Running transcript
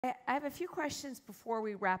I have a few questions before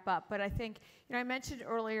we wrap up, but I think, I mentioned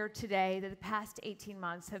earlier today that the past 18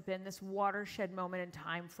 months have been this watershed moment in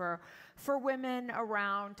time for women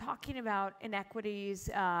around talking about inequities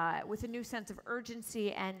with a new sense of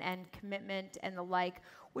urgency and commitment and the like,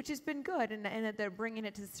 which has been good, and that they're bringing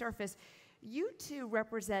it to the surface. You two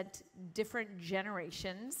represent different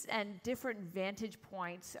generations and different vantage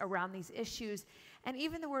points around these issues, and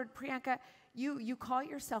even the word, Priyanka, you call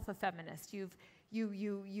yourself a feminist. You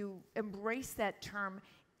embrace that term.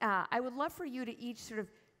 I would love for you to each sort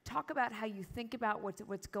of talk about how you think about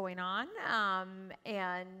what's going on,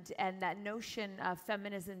 and that notion of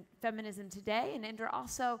feminism today, and Indra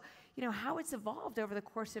also, how it's evolved over the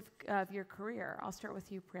course of your career. I'll start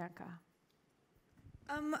with you, Priyanka.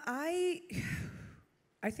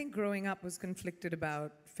 I think growing up was conflicted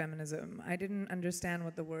about feminism. I didn't understand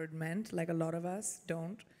what the word meant, like a lot of us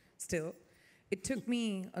don't still. It took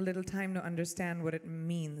me a little time to understand what it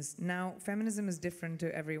means. Now, feminism is different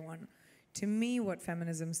to everyone. To me, what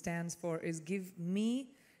feminism stands for is give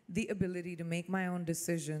me the ability to make my own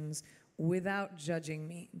decisions without judging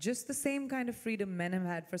me. Just the same kind of freedom men have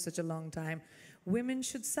had for such a long time. Women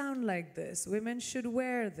should sound like this. Women should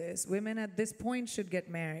wear this. Women at this point should get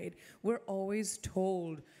married. We're always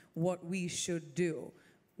told what we should do.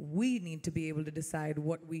 We need to be able to decide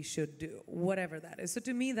what we should do, whatever that is. So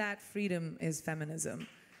to me, that freedom is feminism.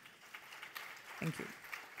 Thank you.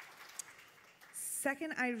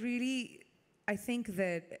 Second, I think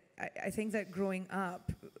that growing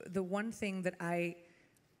up, the one thing that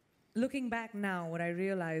looking back now, what I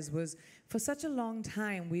realized was for such a long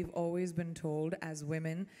time, we've always been told as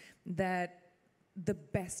women that the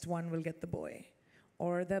best one will get the boy,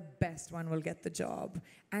 or the best one will get the job.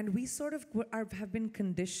 And we sort of have been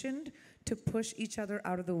conditioned to push each other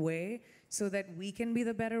out of the way so that we can be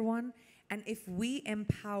the better one. And if we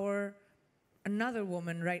empower another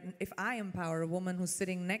woman, right, if I empower a woman who's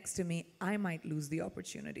sitting next to me, I might lose the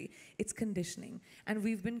opportunity. It's conditioning. And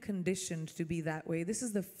we've been conditioned to be that way. This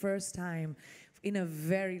is the first time in a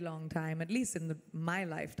very long time, at least in my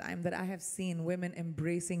lifetime, that I have seen women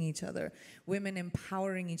embracing each other, women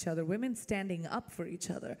empowering each other, women standing up for each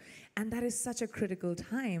other. And that is such a critical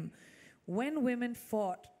time. When women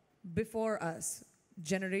fought before us,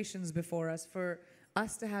 generations before us, for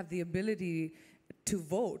us to have the ability to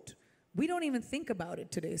vote, we don't even think about it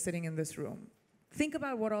today, sitting in this room. Think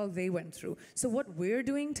about what all they went through. So what we're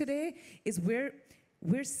doing today is we're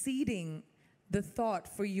seeding the thought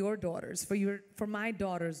for your daughters, for my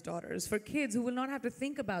daughter's daughters, for kids who will not have to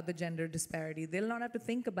think about the gender disparity. They'll not have to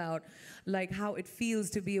think about like how it feels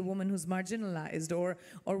to be a woman who's marginalized, or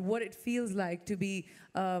what it feels like to be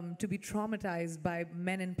traumatized by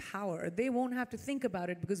men in power. They won't have to think about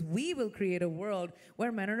it because we will create a world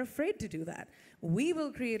where men are afraid to do that. We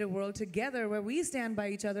will create a world together where we stand by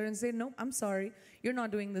each other and say, no, I'm sorry, you're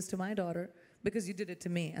not doing this to my daughter because you did it to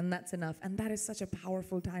me, and that's enough. And that is such a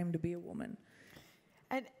powerful time to be a woman.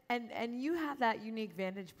 And you have that unique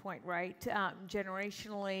vantage point, right?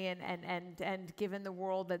 Generationally and given the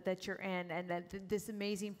world that you're in, and this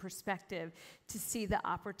amazing perspective to see the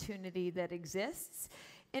opportunity that exists.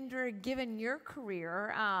 Indra, given your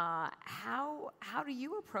career, how do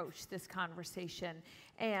you approach this conversation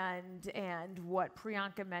and what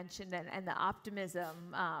Priyanka mentioned and the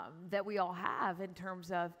optimism that we all have in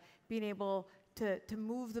terms of being able to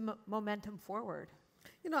move the momentum forward?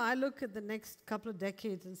 I look at the next couple of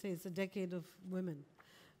decades and say it's a decade of women.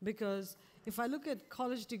 Because if I look at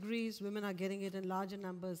college degrees, women are getting it in larger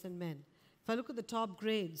numbers than men. If I look at the top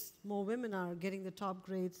grades, more women are getting the top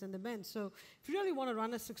grades than the men. So if you really want to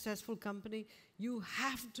run a successful company, you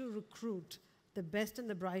have to recruit the best and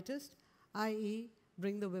the brightest, i.e.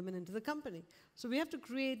 bring the women into the company. So we have to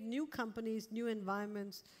create new companies, new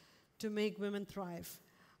environments to make women thrive.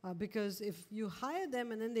 Because if you hire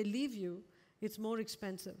them and then they leave you, it's more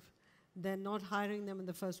expensive than not hiring them in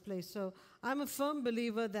the first place. So I'm a firm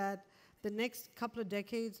believer that the next couple of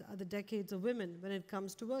decades are the decades of women when it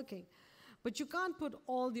comes to working. But you can't put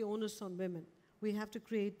all the onus on women. We have to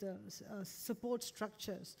create support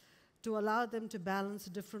structures to allow them to balance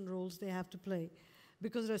the different roles they have to play.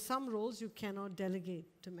 Because there are some roles you cannot delegate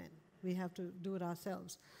to men. We have to do it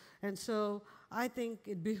ourselves. And so I think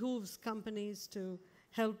it behooves companies to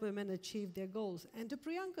help women achieve their goals. And to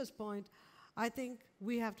Priyanka's point, I think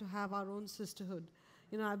we have to have our own sisterhood.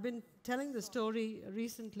 I've been telling the story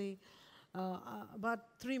recently. About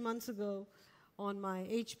 3 months ago, on my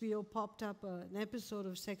HBO popped up an episode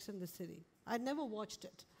of Sex and the City. I'd never watched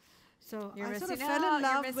it. So I sort of fell in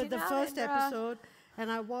love with the first episode,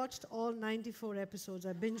 and I watched all 94 episodes.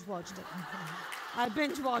 I binge-watched it.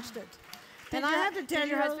 And I have to tell Did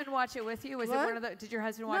your you, husband watch it with you? Was it What? one of the? Did your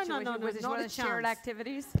husband watch it with you? Was it not one a of the shared chance.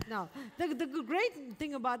 activities? No. The great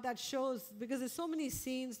thing about that show is because there's so many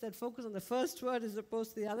scenes that focus on the first word as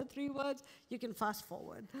opposed to the other three words, you can fast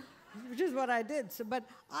forward, which is what I did. So, but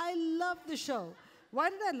I love the show. Why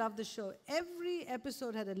did I love the show? Every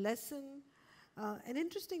episode had a lesson, an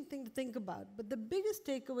interesting thing to think about. But the biggest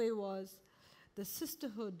takeaway was the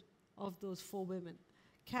sisterhood of those four women.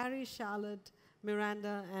 Carrie, Charlotte,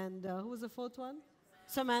 Miranda, and who was the fourth one?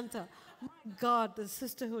 Samantha. My God, the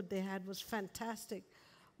sisterhood they had was fantastic.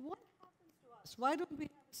 What happens to us? Why don't we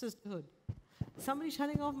have a sisterhood? Somebody's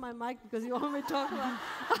shutting off my mic because you want me to talk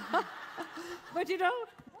about. But you know,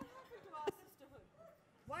 what happened to our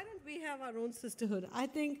sisterhood? Why don't we have our own sisterhood? I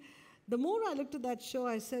think the more I looked at that show,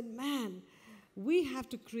 I said, man, we have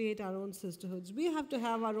to create our own sisterhoods. We have to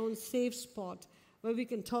have our own safe spot where we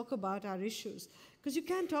can talk about our issues. Because you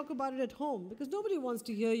can't talk about it at home, because nobody wants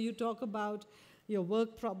to hear you talk about your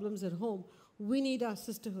work problems at home. We need our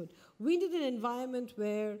sisterhood. We need an environment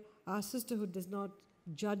where our sisterhood does not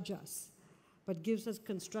judge us, but gives us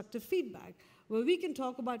constructive feedback, where we can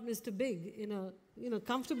talk about Mr. Big in a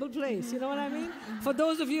comfortable place. You know what I mean? For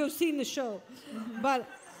those of you who have seen the show. But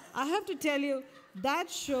I have to tell you, that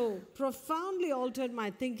show profoundly altered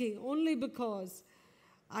my thinking only because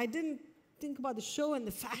I didn't think about the show and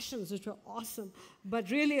the fashions, which were awesome, but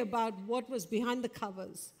really about what was behind the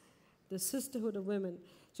covers, the sisterhood of women.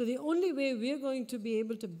 So the only way we're going to be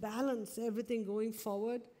able to balance everything going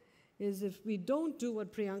forward is if we don't do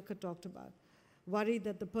what Priyanka talked about, worry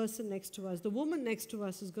that the person next to us, the woman next to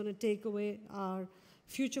us, is going to take away our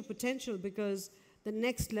future potential because the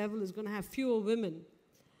next level is going to have fewer women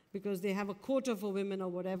because they have a quota for women or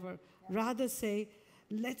whatever. Rather say,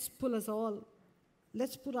 let's pull us all.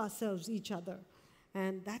 Let's put ourselves each other.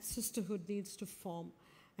 And that sisterhood needs to form.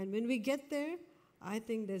 And when we get there, I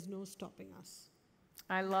think there's no stopping us.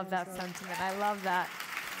 I love that sentiment. I love that.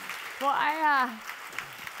 Well, I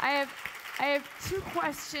have two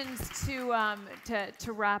questions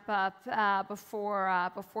to wrap up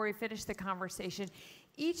before we finish the conversation.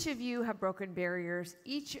 Each of you have broken barriers.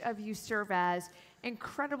 Each of you serve as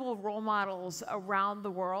incredible role models around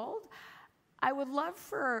the world. I would love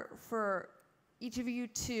for each of you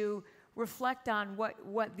to reflect on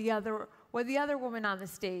what the other woman on the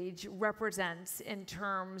stage represents in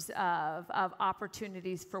terms of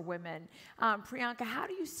opportunities for women. Priyanka, how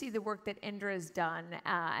do you see the work that Indra has done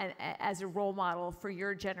as a role model for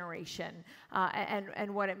your generation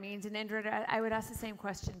and what it means? And Indra, I would ask the same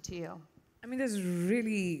question to you. I mean, there's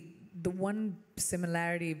really the one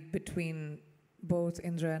similarity between both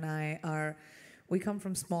Indra and I are we come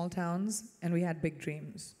from small towns and we had big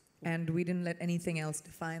dreams. And we didn't let anything else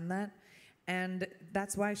define that. And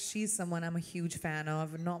that's why she's someone I'm a huge fan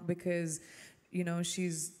of, not because, you know,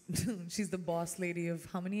 she's she's the boss lady of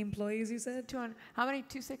how many employees you said? 200, how many?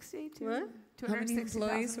 260? What? How many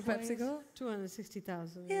employees for PepsiCo?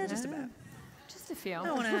 260,000. Yeah, just about. Just a few.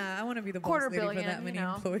 I want to be the boss lady for that many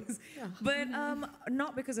employees. Yeah. But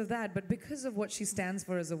not because of that, but because of what she stands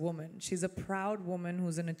for as a woman. She's a proud woman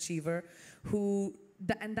who's an achiever, who...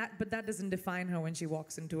 but that doesn't define her when she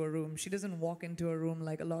walks into a room. She doesn't walk into a room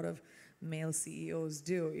like a lot of male CEOs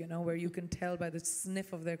do, you know, where you can tell by the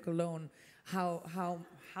sniff of their cologne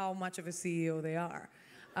how much of a CEO they are.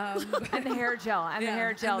 And the hair gel, and the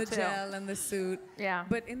hair gel, and the too. gel and the suit. Yeah.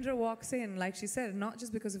 But Indra walks in, like she said, not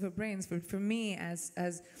just because of her brains. For me, as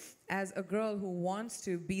a girl who wants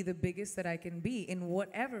to be the biggest that I can be in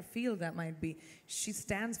whatever field that might be, she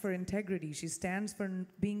stands for integrity. She stands for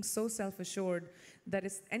being so self-assured that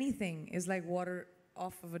anything is like water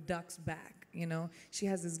off of a duck's back, you know? She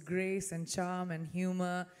has this grace and charm and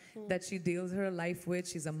humor that she deals her life with.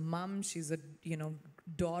 She's a mom, she's a,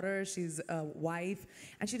 daughter, she's a wife,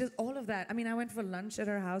 and she does all of that. I mean, I went for lunch at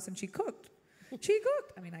her house and she cooked. She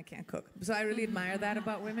cooked. I mean, I can't cook. So I really admire that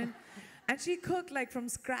about women. And she cooked like from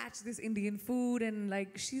scratch this Indian food, and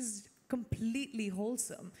like she's completely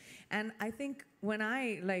wholesome. And I think when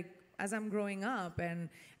as I'm growing up and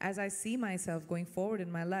as I see myself going forward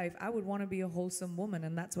in my life, I would want to be a wholesome woman,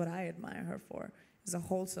 and that's what I admire her for, is a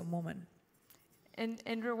wholesome woman. And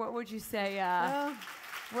Indra, what would you say?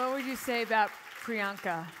 What would you say about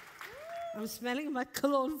Priyanka? I'm smelling my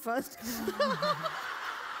cologne first.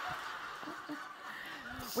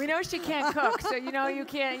 We know she can't cook, so you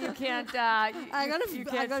can't. I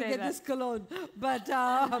gotta get this cologne, but.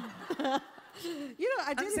 I'm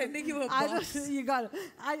sending you a box. You got it.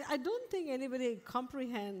 I don't think anybody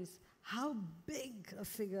comprehends how big a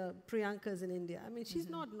figure Priyanka is in India. I mean, she's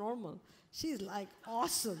not normal. She's like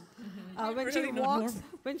awesome.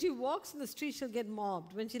 When she walks in the street, she'll get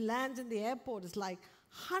mobbed. When she lands in the airport, it's like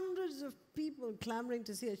hundreds of people clamoring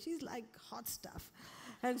to see her. She's like hot stuff.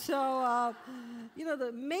 And so, you know, the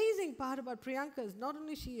amazing part about Priyanka is not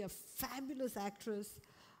only is she a fabulous actress,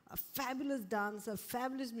 a fabulous dancer, a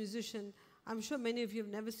fabulous musician. I'm sure many of you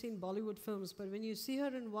have never seen Bollywood films, but when you see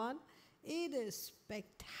her in one, it is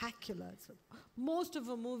spectacular. So most of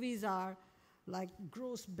her movies are like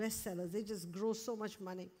gross bestsellers. They just gross so much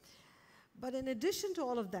money. But in addition to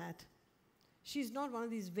all of that, she's not one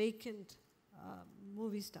of these vacant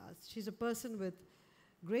movie stars. She's a person with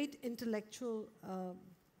great intellectual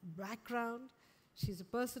background. She's a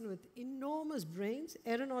person with enormous brains,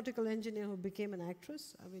 aeronautical engineer who became an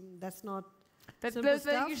actress. I mean, that's not simple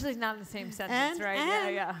stuff. But usually not in the same sentence, right?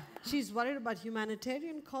 And yeah. She's worried about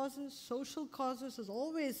humanitarian causes, social causes, is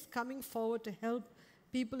always coming forward to help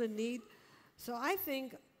people in need. So I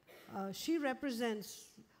think she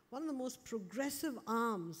represents one of the most progressive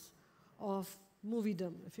arms of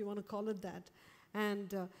moviedom, if you want to call it that.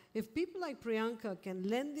 And if people like Priyanka can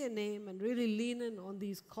lend their name and really lean in on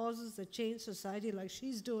these causes that change society like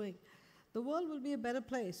she's doing, the world will be a better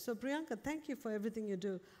place. So Priyanka, thank you for everything you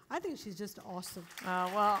do. I think she's just awesome.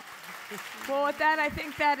 Well, with that, I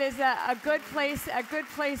think that is a good place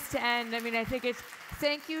to end. I mean, I think it's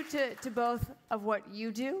thank you to both of what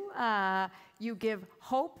you do. You give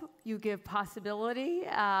hope, you give possibility,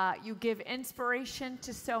 you give inspiration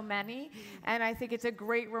to so many, and I think it's a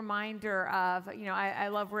great reminder of, you know, I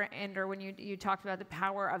love, Inder, when you talked about the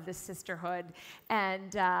power of the sisterhood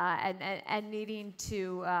and needing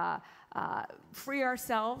to free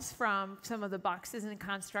ourselves from some of the boxes and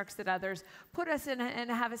constructs that others put us in,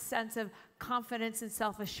 and have a sense of confidence and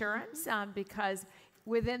self-assurance, because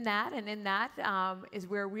within that and in that is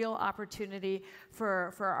where real opportunity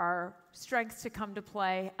for our strengths to come to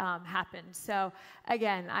play happens. So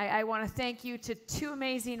again, I want to thank you to two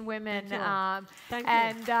amazing women, Thank you.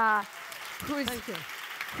 and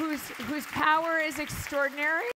whose power is extraordinary.